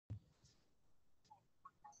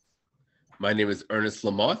My name is Ernest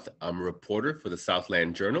Lamoth. I'm a reporter for the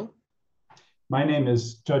Southland Journal. My name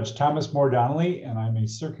is Judge Thomas Moore Donnelly, and I'm a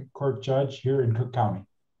circuit court judge here in Cook County.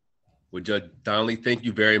 Well, Judge Donnelly, thank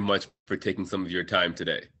you very much for taking some of your time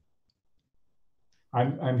today.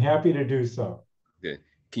 I'm happy to do so. Okay.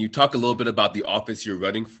 Can you talk a little bit about the office you're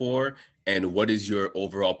running for and what is your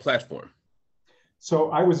overall platform? So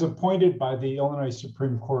I was appointed by the Illinois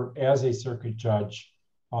Supreme Court as a circuit judge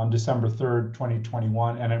on December 3rd,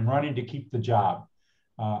 2021, and I'm running to keep the job.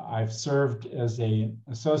 I've served as an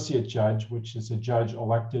associate judge, which is a judge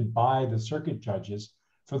elected by the circuit judges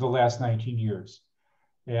for the last 19 years.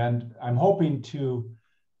 And I'm hoping to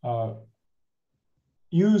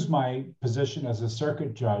use my position as a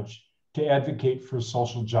circuit judge to advocate for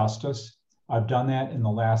social justice. I've done that in the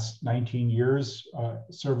last 19 years,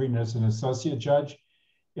 serving as an associate judge.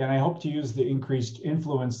 And I hope to use the increased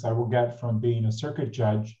influence I will get from being a circuit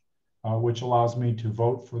judge, which allows me to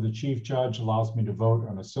vote for the chief judge, allows me to vote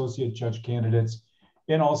on associate judge candidates,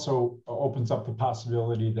 and also opens up the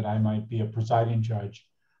possibility that I might be a presiding judge,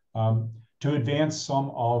 to advance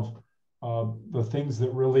some of the things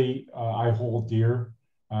that really I hold dear,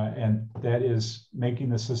 and that is making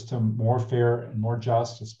the system more fair and more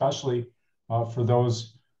just, especially for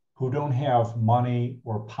those who don't have money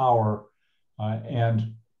or power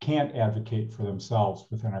and can't advocate for themselves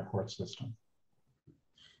within our court system.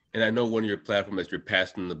 And I know one of your platforms that you're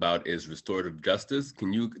passionate about is restorative justice.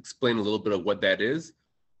 Can you explain a little bit of what that is?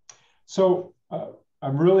 So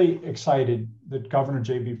I'm really excited that Governor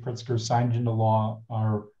J.B. Pritzker signed into law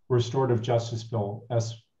our restorative justice bill,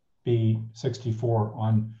 SB 64,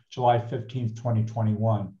 on July 15th,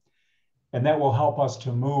 2021. And that will help us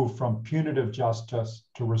to move from punitive justice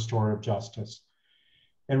to restorative justice.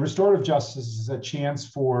 And restorative justice is a chance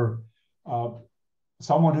for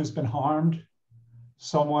someone who's been harmed,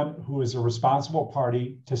 someone who is a responsible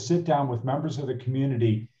party, to sit down with members of the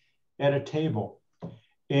community at a table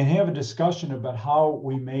and have a discussion about how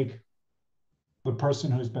we make the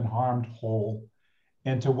person who's been harmed whole,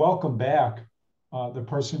 and to welcome back the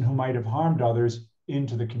person who might have harmed others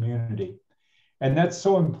into the community. And that's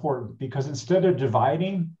so important because instead of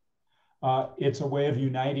dividing, it's a way of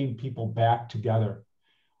uniting people back together.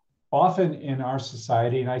 Often in our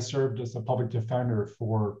society, and I served as a public defender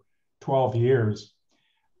for 12 years,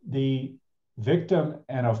 the victim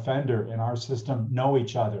and offender in our system know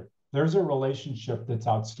each other. There's a relationship that's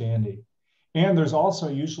outstanding. And there's also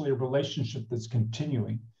usually a relationship that's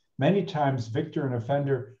continuing. Many times, victor and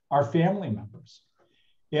offender are family members.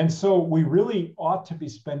 And so we really ought to be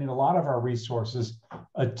spending a lot of our resources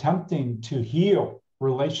attempting to heal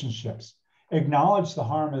relationships, acknowledge the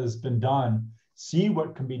harm that has been done, see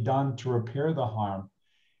what can be done to repair the harm,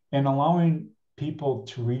 and allowing people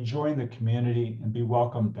to rejoin the community and be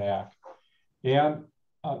welcomed back. And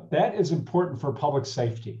that is important for public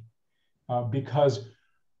safety because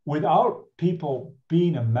without people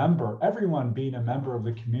being a member, everyone being a member of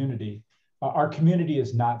the community, our community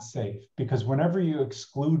is not safe, because whenever you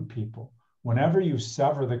exclude people, whenever you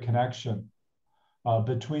sever the connection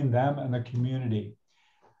between them and the community,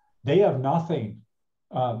 they have nothing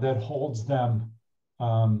that holds them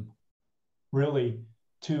really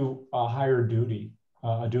to a higher duty,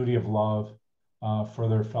 a duty of love for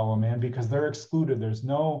their fellow man, because they're excluded. There's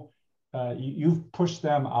no, you've pushed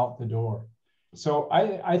them out the door. So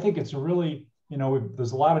I think it's a really,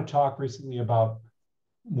 there's a lot of talk recently about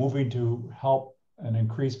moving to help and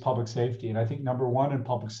increase public safety. And I think number one in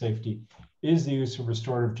public safety is the use of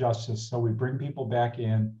restorative justice. So we bring people back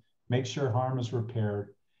in, make sure harm is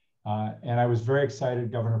repaired. And I was very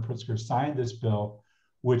excited Governor Pritzker signed this bill,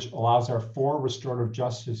 which allows our 4 restorative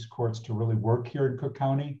justice courts to really work here in Cook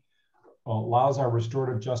County, allows our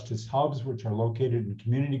restorative justice hubs, which are located in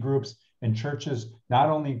community groups and churches, not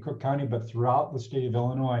only in Cook County, but throughout the state of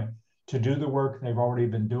Illinois, to do the work they've already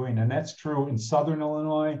been doing. And that's true in Southern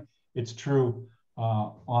Illinois. It's true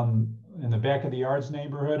in the back of the yards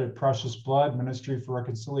neighborhood at Precious Blood, Ministry for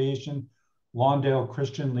Reconciliation, Lawndale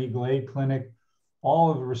Christian Legal Aid Clinic,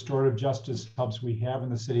 all of the restorative justice hubs we have in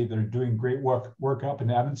the city that are doing great work up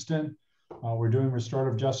in Evanston. We're doing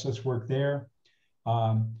restorative justice work there.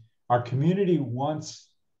 Our community wants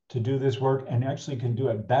to do this work and actually can do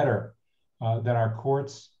it better than our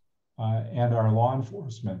courts and our law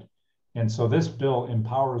enforcement. And so this bill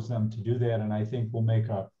empowers them to do that, and I think will make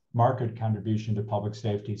a marked contribution to public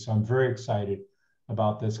safety. So I'm very excited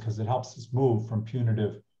about this because it helps us move from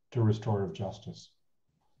punitive to restorative justice.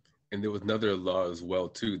 And there was another law as well,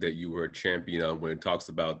 too, that you were a champion on when it talks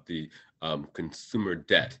about the consumer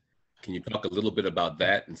debt. Can you talk a little bit about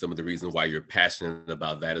that and some of the reasons why you're passionate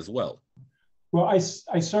about that as well? Well, I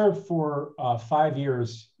served for 5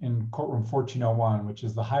 years in courtroom 1401, which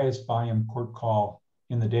is the highest volume court call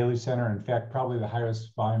in the Daly Center. In fact, probably the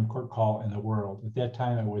highest volume court call in the world. At that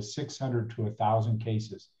time, it was 600 to 1,000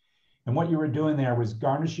 cases. And what you were doing there was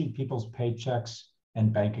garnishing people's paychecks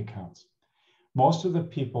and bank accounts. Most of the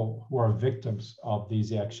people who are victims of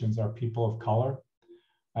these actions are people of color,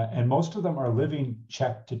 and most of them are living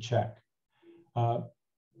check to check.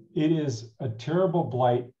 It is a terrible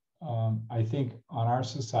blight, I think, on our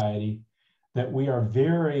society that we are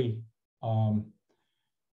very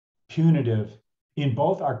punitive in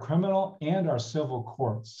both our criminal and our civil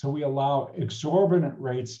courts. So we allow exorbitant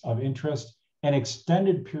rates of interest and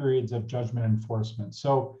extended periods of judgment enforcement.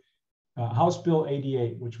 So House Bill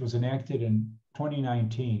 88, which was enacted in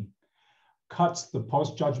 2019, cuts the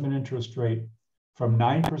post-judgment interest rate from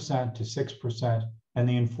 9% to 6% and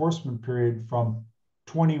the enforcement period from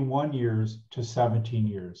 21 years to 17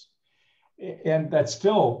 years. And that's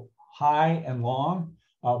still high and long,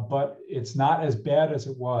 but it's not as bad as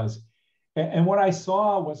it was. And what I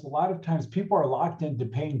saw was a lot of times people are locked into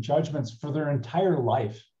paying judgments for their entire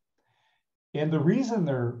life. And the reason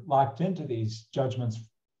they're locked into these judgments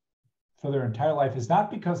for their entire life is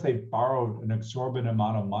not because they borrowed an exorbitant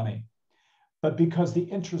amount of money, but because the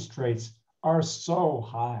interest rates are so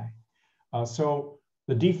high. So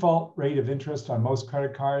the default rate of interest on most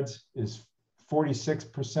credit cards is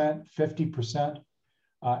 46%, 50%.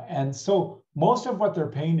 And so most of what they're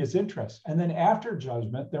paying is interest. And then after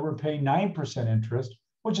judgment, they were paying 9% interest,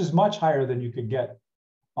 which is much higher than you could get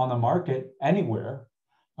on the market anywhere.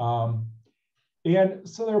 And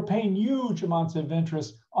so they're paying huge amounts of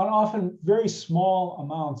interest on often very small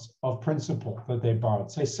amounts of principal that they borrowed.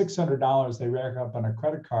 Say $600 they rack up on a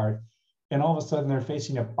credit card, and all of a sudden they're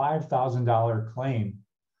facing a $5,000 claim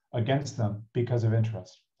against them because of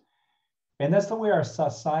interest. And that's the way our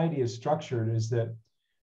society is structured, is that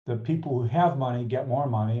the people who have money get more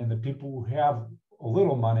money, and the people who have a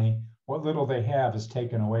little money, what little they have is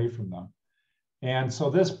taken away from them. And so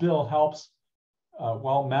this bill helps,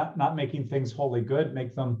 while not making things wholly good,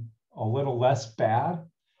 make them a little less bad.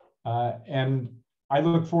 And I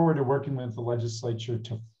look forward to working with the legislature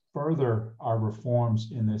to further our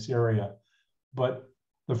reforms in this area. But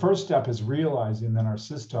the first step is realizing that our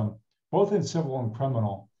system, both in civil and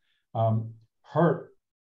criminal, hurt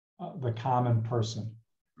the common person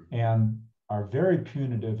and are very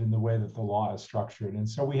punitive in the way that the law is structured. And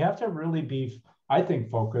so we have to really be, I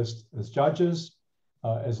think, focused as judges,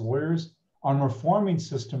 as lawyers, on reforming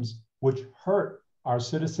systems which hurt our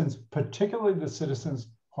citizens, particularly the citizens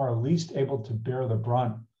who are least able to bear the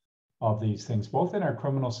brunt of these things, both in our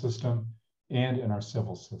criminal system and in our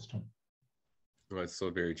civil system. Well, that's so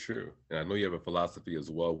very true. And I know you have a philosophy as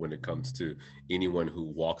well when it comes to anyone who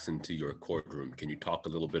walks into your courtroom. Can you talk a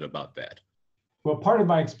little bit about that? Well, part of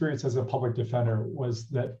my experience as a public defender was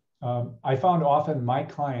that I found often my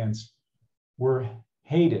clients were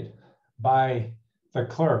hated by the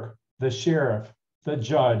clerk, the sheriff, the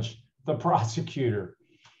judge, the prosecutor,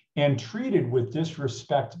 and treated with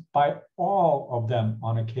disrespect by all of them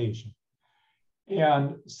on occasion,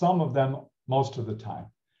 and some of them most of the time.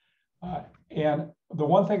 And the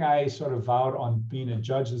one thing I sort of vowed on being a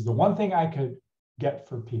judge is the one thing I could get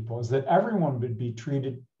for people is that everyone would be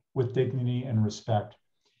treated with dignity and respect.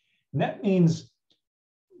 And that means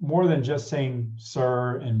more than just saying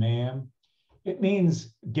sir and ma'am. It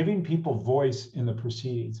means giving people voice in the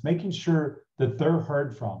proceedings, making sure that they're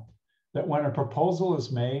heard from, that when a proposal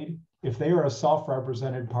is made, if they are a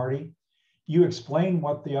self-represented party, you explain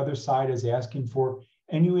what the other side is asking for,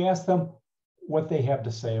 and you ask them what they have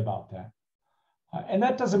to say about that. And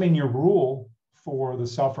that doesn't mean you rule for the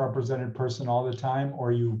self-represented person all the time,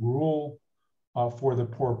 or you rule for the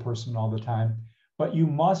poor person all the time, but you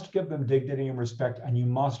must give them dignity and respect, and you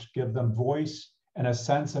must give them voice and a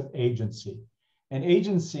sense of agency. And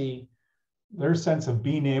agency, their sense of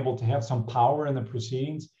being able to have some power in the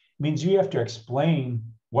proceedings, means you have to explain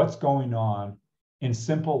what's going on in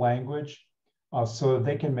simple language so that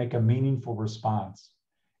they can make a meaningful response.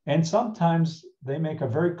 And sometimes they make a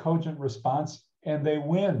very cogent response and they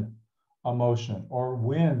win a motion or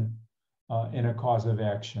win in a cause of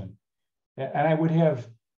action. And I would have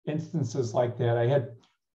instances like that. I had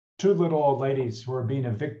two little old ladies who were being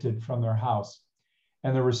evicted from their house,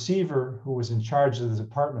 and the receiver who was in charge of this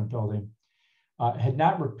apartment building had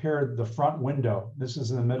not repaired the front window. This is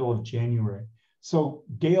in the middle of January. So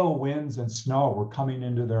gale winds and snow were coming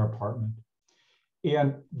into their apartment.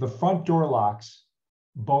 And the front door locks,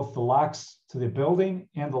 both the locks to the building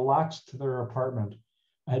and the locks to their apartment,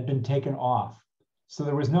 had been taken off. So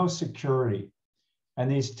there was no security. And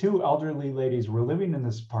these two elderly ladies were living in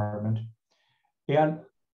this apartment, And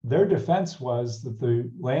their defense was that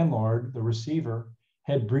the landlord, the receiver,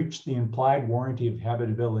 had breached the implied warranty of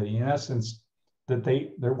habitability. In essence, that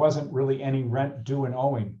there wasn't really any rent due and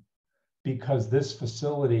owing because this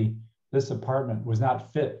facility, this apartment was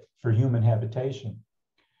not fit for human habitation.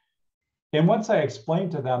 And once I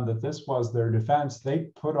explained to them that this was their defense,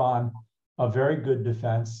 they put on a very good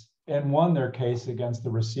defense and won their case against the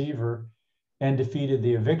receiver and defeated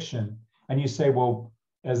the eviction. And you say, well,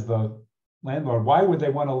 as the landlord, why would they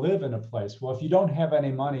want to live in a place? Well, if you don't have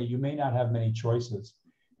any money, you may not have many choices.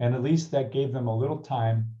 And at least that gave them a little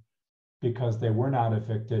time, because they were not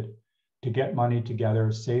evicted, to get money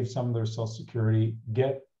together, save some of their Social Security,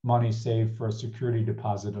 get money saved for a security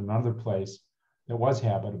deposit in another place that was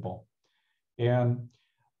habitable. And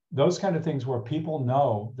those kind of things where people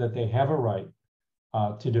know that they have a right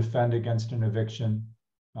to defend against an eviction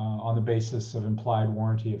on the basis of implied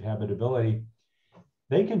warranty of habitability,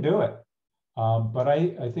 they can do it. But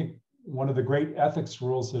I think one of the great ethics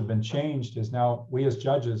rules that have been changed is now we as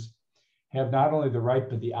judges have not only the right,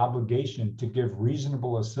 but the obligation to give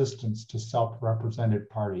reasonable assistance to self-represented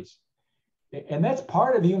parties. And that's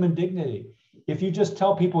part of human dignity. If you just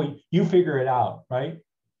tell people, you figure it out, right?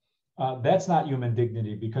 That's not human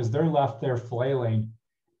dignity, because they're left there flailing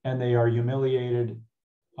and they are humiliated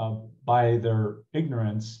by their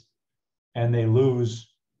ignorance, and they lose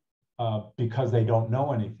because they don't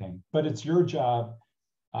know anything. But it's your job,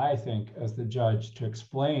 I think, as the judge, to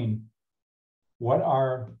explain what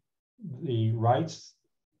are the rights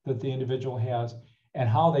that the individual has and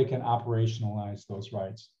how they can operationalize those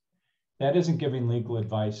rights. That isn't giving legal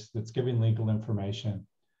advice, that's giving legal information.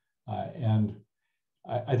 And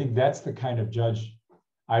I think that's the kind of judge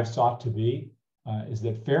I've sought to be, is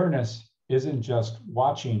that fairness isn't just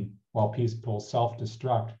watching while people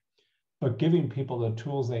self-destruct, but giving people the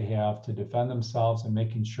tools they have to defend themselves and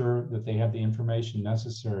making sure that they have the information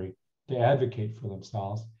necessary to advocate for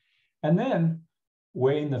themselves. And then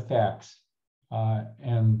weighing the facts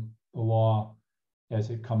and the law as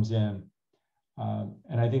it comes in.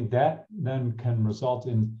 And I think that then can result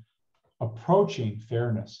in approaching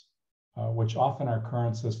fairness, which often our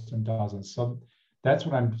current system doesn't. So that's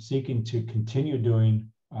what I'm seeking to continue doing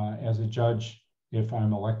as a judge if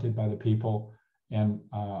I'm elected by the people. And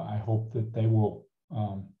I hope that they will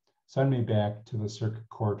send me back to the circuit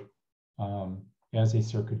court as a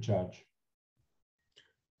circuit judge.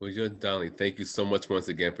 Well, Judge Donnelly, thank you so much once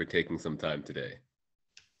again for taking some time today.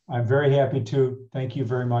 I'm very happy to. Thank you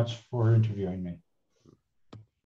very much for interviewing me.